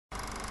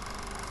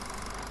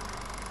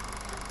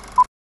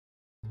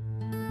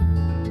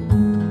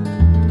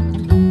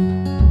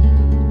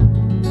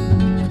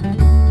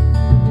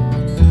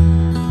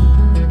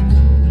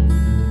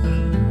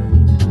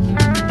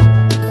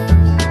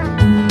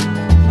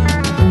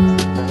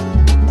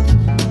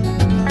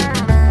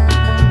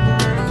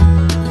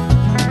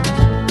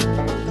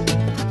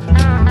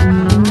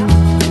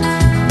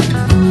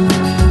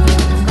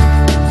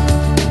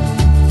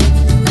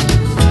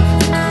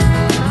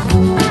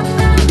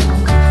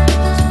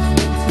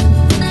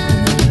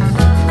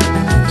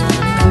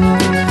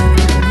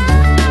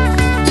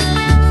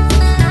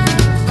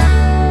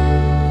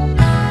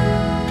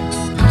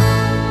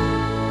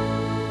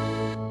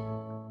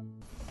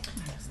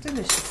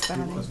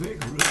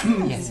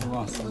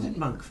was. Was it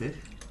monkfish?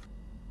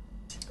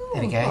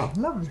 There we go. Oh,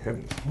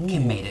 lovely.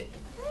 Kim made it.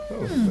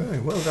 Oh, very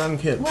well done,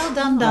 Kim. Well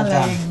done,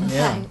 darling.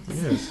 Yeah.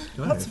 Yes,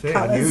 Lots of very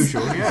colours.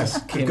 unusual,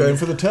 yes. Keep going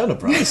for the Turner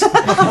Prize.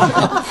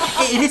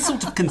 It is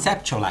sort of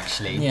conceptual,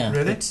 actually. Yeah,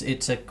 Really? It's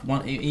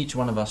each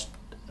one of us,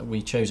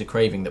 we chose a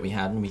craving that we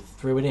had and we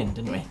threw it in,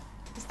 didn't we?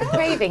 It's the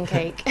craving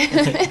cake.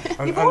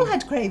 You've all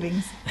had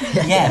cravings.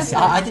 Yes,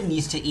 I didn't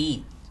used to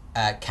eat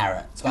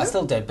carrots. Well, I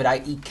still don't, but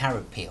I eat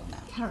carrot peel now.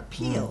 Carrot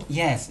peel.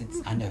 Yes,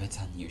 I know it's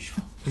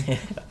unusual.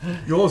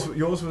 Yours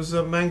was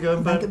mango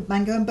and burnt.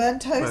 Mango and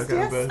burnt toast,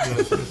 Mango and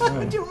yes. burnt toast.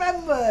 How do you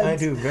remember? I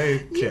do very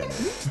clearly.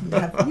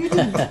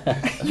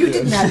 You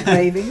didn't have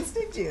cravings,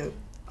 did you?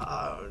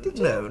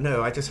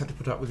 No, I just had to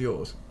put up with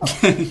yours.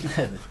 Very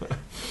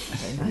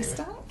nice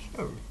start.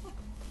 Oh.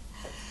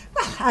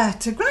 Well,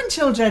 to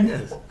grandchildren.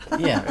 Yes.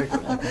 Yeah.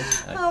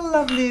 How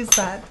lovely is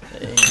that?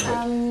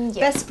 Yes.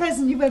 Best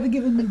present you've ever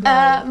given me,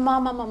 darling.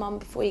 Mum,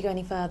 before you go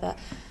any further,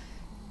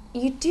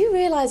 you do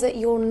realise that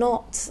you're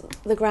not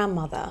the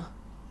grandmother.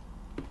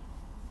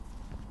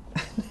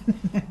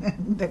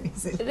 Let me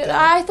sit down.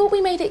 I thought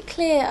we made it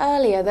clear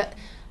earlier that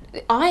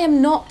I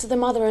am not the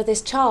mother of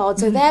this child,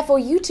 so therefore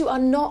you two are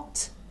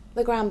not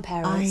the I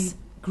grandparents.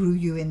 grew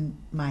you in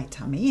my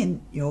tummy,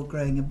 and you're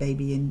growing a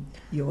baby in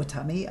your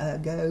tummy.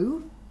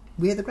 Ergo,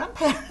 we're the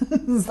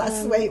grandparents.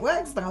 That's the way it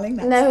works, darling.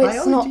 That's No,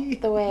 it's biology.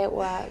 not the way it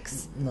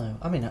works. No,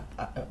 I mean,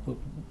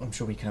 I'm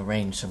sure we can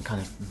arrange some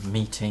kind of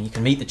meeting. You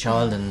can meet the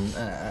child and...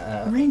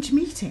 Arrange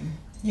meeting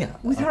yeah.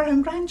 with our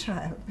own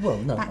grandchild. Well,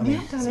 no, Back I me mean...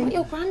 up, It's not darling.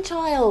 your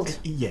grandchild.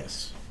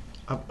 Yes.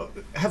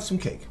 Have some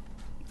cake.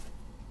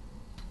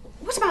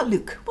 What about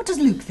Luke? What does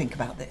Luke think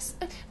about this?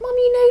 Mum,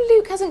 you know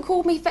Luke hasn't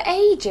called me for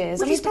ages.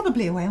 Well, I he's mean,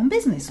 probably away on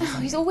business or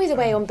something. he's always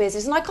away on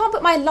business, and I can't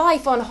put my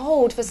life on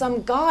hold for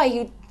some guy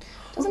who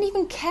doesn't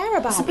even care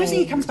about Supposing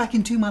me. he comes back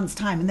in 2 months'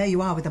 time and there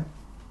you are with a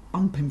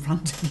bump in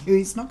front of you,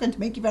 it's not going to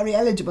make you very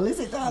eligible, is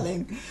it,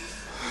 darling?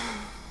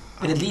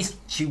 But at least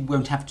she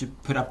won't have to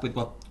put up with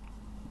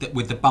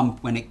with the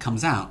bump when it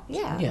comes out.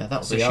 Yeah. Yeah,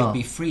 that'll So be she'll our,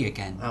 be free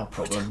again. our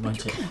problem,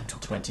 won't it?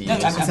 20 No,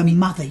 years. I As a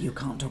mother, you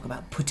can't talk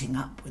about putting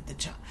up with the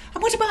child.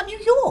 And what about New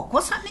York?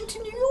 What's happening to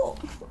New York?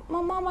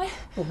 Mum, I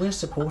Well, we're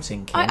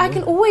supporting Kim.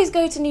 can always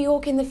go to New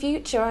York in the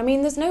future. I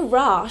mean, there's no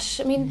rush.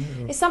 I mean,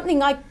 it's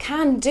something I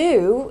can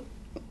do.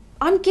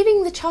 I'm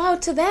giving the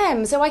child to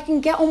them so I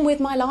can get on with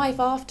my life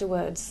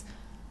afterwards.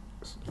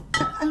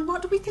 And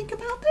what do we think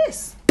about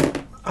this?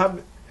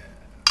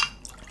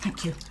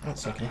 Thank you.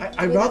 That's okay.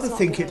 I Maybe rather that's not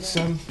think the it's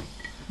idea.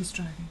 Who's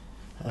driving?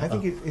 I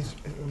think it's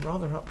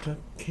rather up to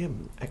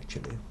Kim,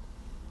 actually.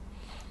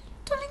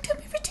 Darling, don't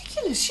be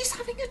ridiculous. She's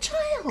having a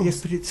child.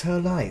 Yes, but it's her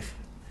life.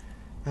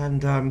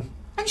 And And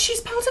she's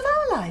part of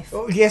our life.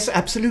 oh, yes,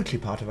 absolutely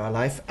part of our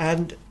life.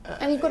 And,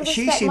 And you've got to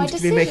she respect my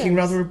seems to be making decisions.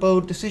 rather a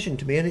bold decision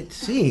to me. And it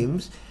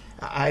seems,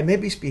 I may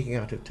be speaking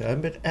out of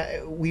turn, but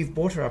we've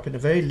brought her up in a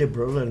very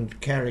liberal and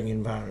caring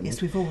environment.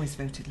 Yes, we've always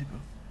voted Liberal.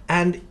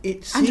 And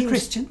it And a seems,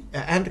 Christian.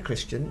 And a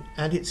Christian.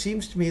 And it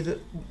seems to me that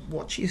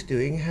what she's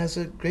doing has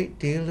a great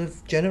deal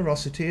of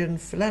generosity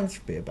and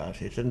philanthropy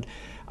about it. And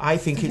I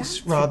think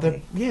it's rather,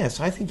 yes,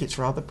 I think it's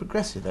rather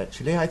progressive,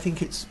 actually. I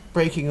think it's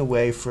breaking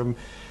away from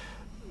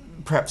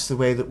perhaps the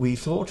way that we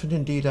thought, and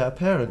indeed our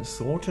parents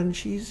thought, and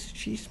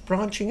she's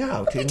branching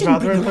out But they in didn't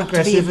rather bring a her up to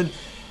be progressive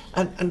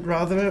and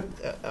rather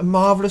a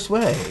marvellous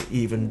way,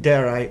 even,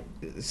 dare I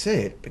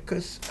say it,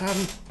 because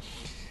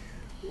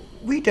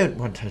we don't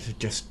want her to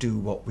just do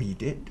what we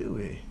did, do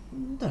we?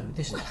 No,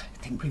 this is... I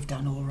think we've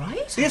done all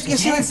right. Yes,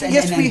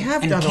 and we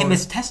have done Kim all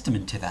is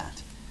testament to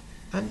that.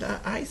 And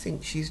I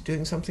think she's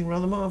doing something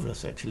rather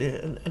marvellous, actually.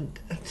 And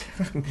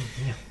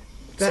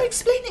So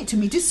explain it to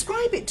me.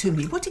 Describe it to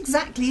me. What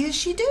exactly is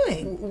she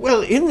doing?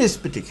 well, in this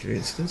particular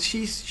instance,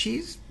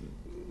 she's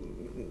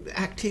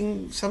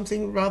acting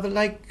something rather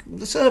like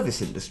the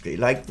service industry,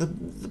 like the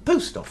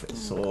post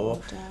office,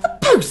 or The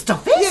post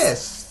office?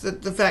 yes,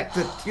 the fact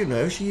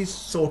that she's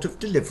sort of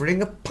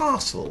delivering a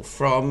parcel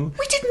from.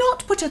 We did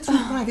not put her through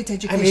private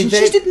education. mean,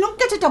 She did not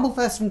get a double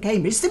first from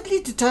Cambridge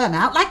simply to turn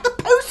out like the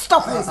post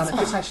office. And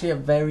it's actually a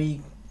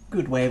very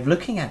good way of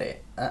looking at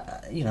it.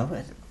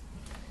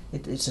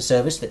 It's a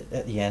service that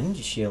at the end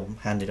she'll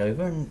hand it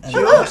over and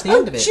that's the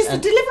end of it. She's the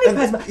And- delivery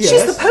person. yes.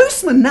 She's the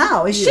postman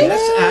now, is she?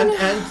 Yes,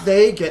 and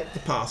they get the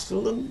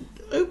parcel and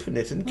open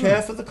it and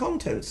care for the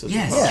contents of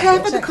Yes. the parcel. Care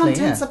for the exactly,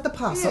 contents yeah. of the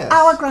parcel. Yes.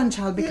 Our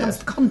grandchild becomes Yes.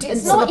 the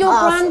contents It's of not the your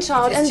parcel.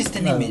 grandchild, It's and just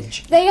an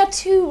image. they are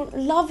two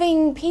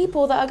loving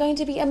people that are going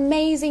to be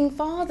amazing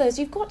fathers.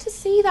 You've got to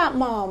see that,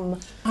 Mum.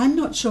 I'm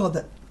not sure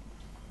that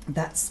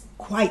that's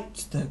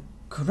quite the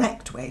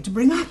correct way to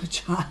bring up a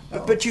child.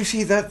 But you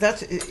see that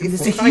There's a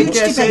if I huge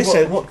dare say debate.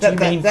 so, What do you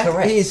mean that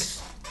correct?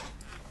 is,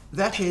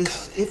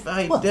 if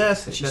I Well, dare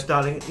say that,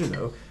 darling,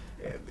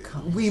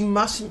 we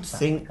mustn't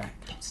think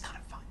It's not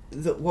a fight.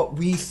 that what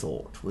we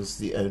thought was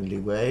the only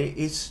way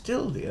is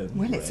still the only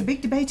way. Well, it's a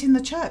big debate in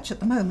the church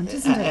at the moment,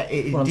 isn't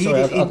it? Well, I'm Indeed,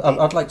 sorry,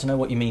 I'd like to know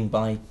what you mean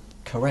by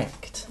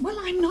correct. Well,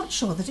 I'm not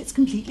sure that it's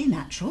completely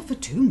natural for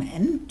two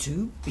men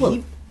to be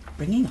Well,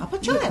 bringing up a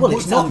child. Well,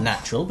 it's not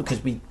natural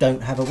because we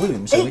don't have a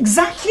womb. So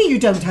exactly, you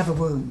don't have a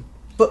womb.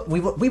 But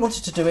we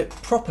wanted to do it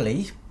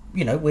properly,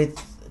 you know,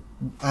 with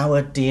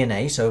our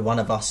DNA. So one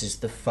of us is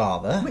the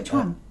father. Which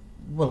one?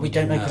 Well, we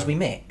don't know because we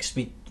mixed.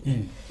 You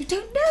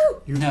don't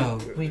know.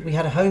 No. We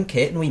had a home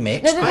kit and we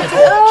mixed.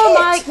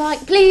 Oh,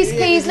 Mike, please,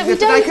 look, we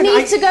don't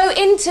need to go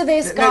into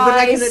this, guys. No, but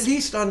I can at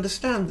least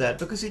understand that,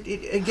 because it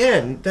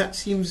again, that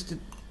seems to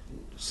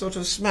sort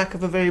of smack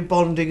of a very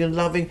bonding and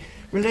loving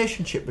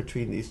relationship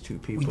between these two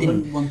people. We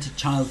didn't want a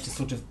child to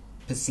sort of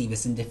perceive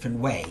us in different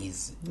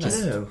ways.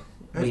 No.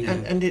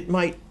 And it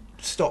might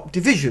stop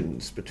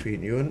divisions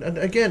between you and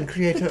again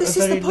create But a this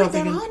very is the point,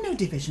 loving... there are no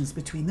divisions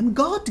between them.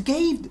 God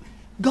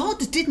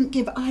didn't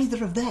give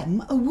either of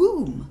them a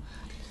womb.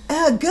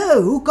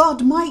 Ergo,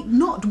 God might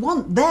not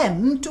want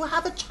them to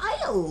have a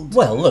child.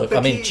 Well, look, But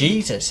I mean,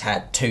 Jesus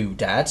had 2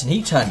 dads and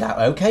he turned out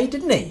okay,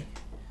 didn't he?